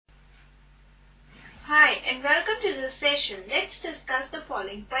and welcome to this session. Let's discuss the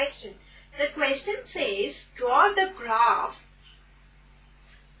following question. The question says, draw the graph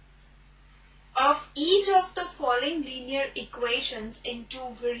of each of the following linear equations in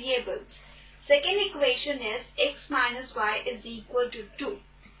two variables. Second equation is x minus y is equal to 2.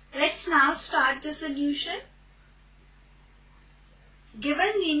 Let's now start the solution.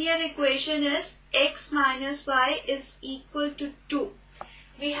 Given linear equation is x minus y is equal to 2.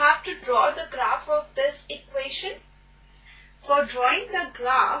 We have to draw the graph of this equation. For drawing the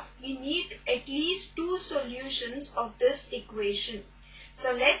graph, we need at least two solutions of this equation.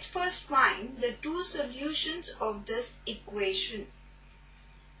 So let's first find the two solutions of this equation.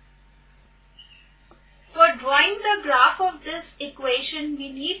 For drawing the graph of this equation,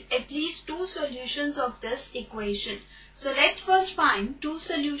 we need at least two solutions of this equation. So let's first find two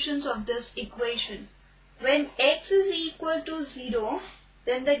solutions of this equation. When x is equal to 0,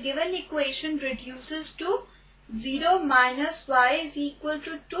 then the given equation reduces to 0 minus y is equal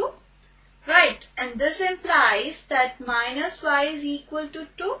to 2. Right, and this implies that minus y is equal to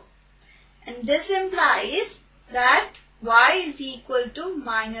 2. And this implies that y is equal to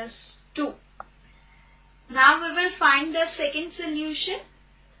minus 2. Now we will find the second solution.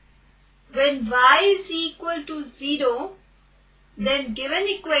 When y is equal to 0, then given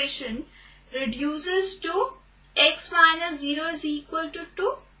equation reduces to x minus 0 is equal to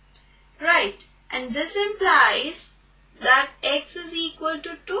 2. Right, and this implies that x is equal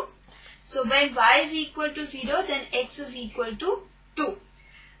to 2. So when y is equal to 0, then x is equal to 2.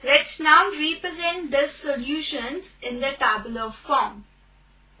 Let's now represent these solutions in the tabular form.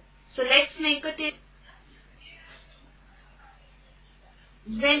 So let's make a table.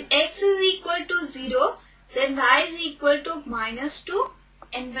 When x is equal to 0, then y is equal to minus 2.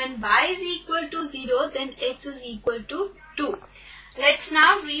 And when y is equal to 0, then x is equal to 2. Let's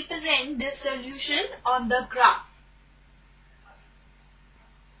now represent this solution on the graph.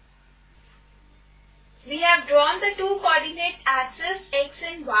 We have drawn the two coordinate axes x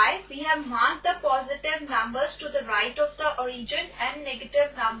and y. We have marked the positive numbers to the right of the origin and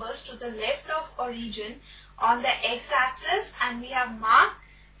negative numbers to the left of origin on the x-axis, and we have marked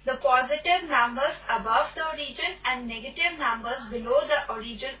the positive numbers above the origin and negative numbers below the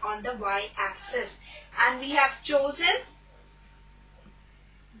origin on the y-axis. And we have chosen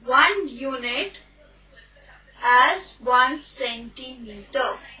 1 unit as 1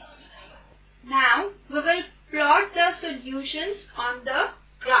 centimeter. Now we will plot the solutions on the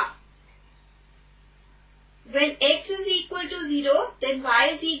graph. When x is equal to 0, then y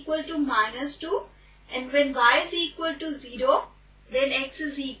is equal to minus 2. And when y is equal to 0, then x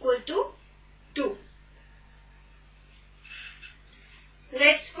is equal to 2.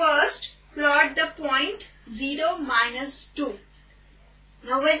 Let's first plot the point 0 minus 2.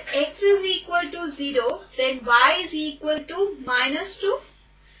 Now when x is equal to 0, then y is equal to minus 2.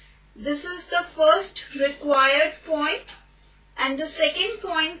 This is the first required point, and the second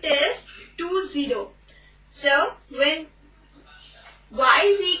point is 2, 0. So when y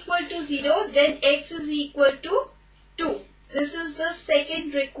is equal to 0, then x is equal to 2. This is the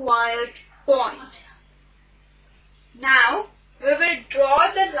second required point. Now we will draw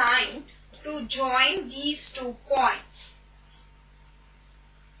the line to join these 2 points.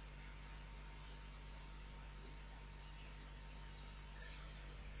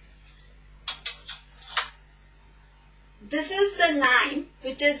 This is the line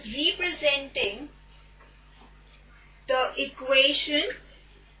which is representing the equation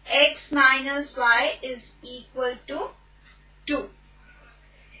x minus y is equal to 2.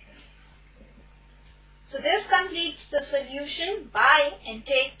 So this completes the solution. Bye and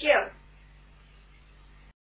take care.